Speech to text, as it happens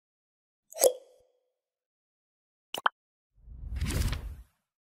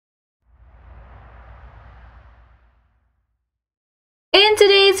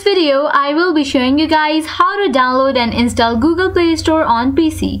video, I will be showing you guys how to download and install Google Play Store on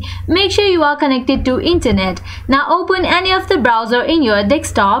PC. Make sure you are connected to internet. Now open any of the browser in your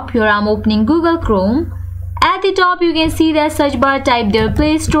desktop. Here I'm opening Google Chrome. At the top you can see the search bar, type there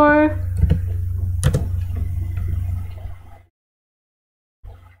Play Store.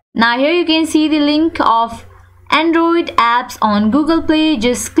 Now here you can see the link of Android apps on Google Play.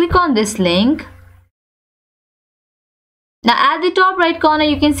 Just click on this link. Now at the top right corner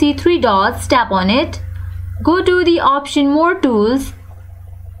you can see 3 dots, tap on it. Go to the option More Tools.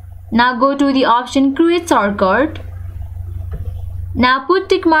 Now go to the option Create Shortcut. Now put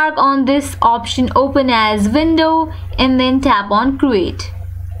tick mark on this option, open as window, and then tap on Create.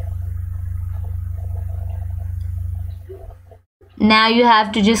 Now you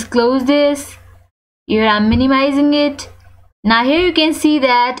have to just close this. Here I'm minimizing it. Now here you can see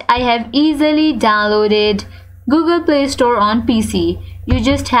that I have easily downloaded Google Play Store on PC. You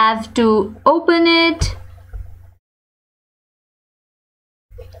just have to open it.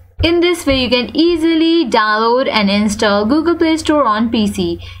 In this way you can easily download and install Google Play Store on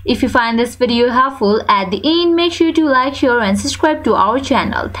PC. If you find this video helpful, at the end make sure to like, share and subscribe to our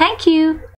channel. Thank you.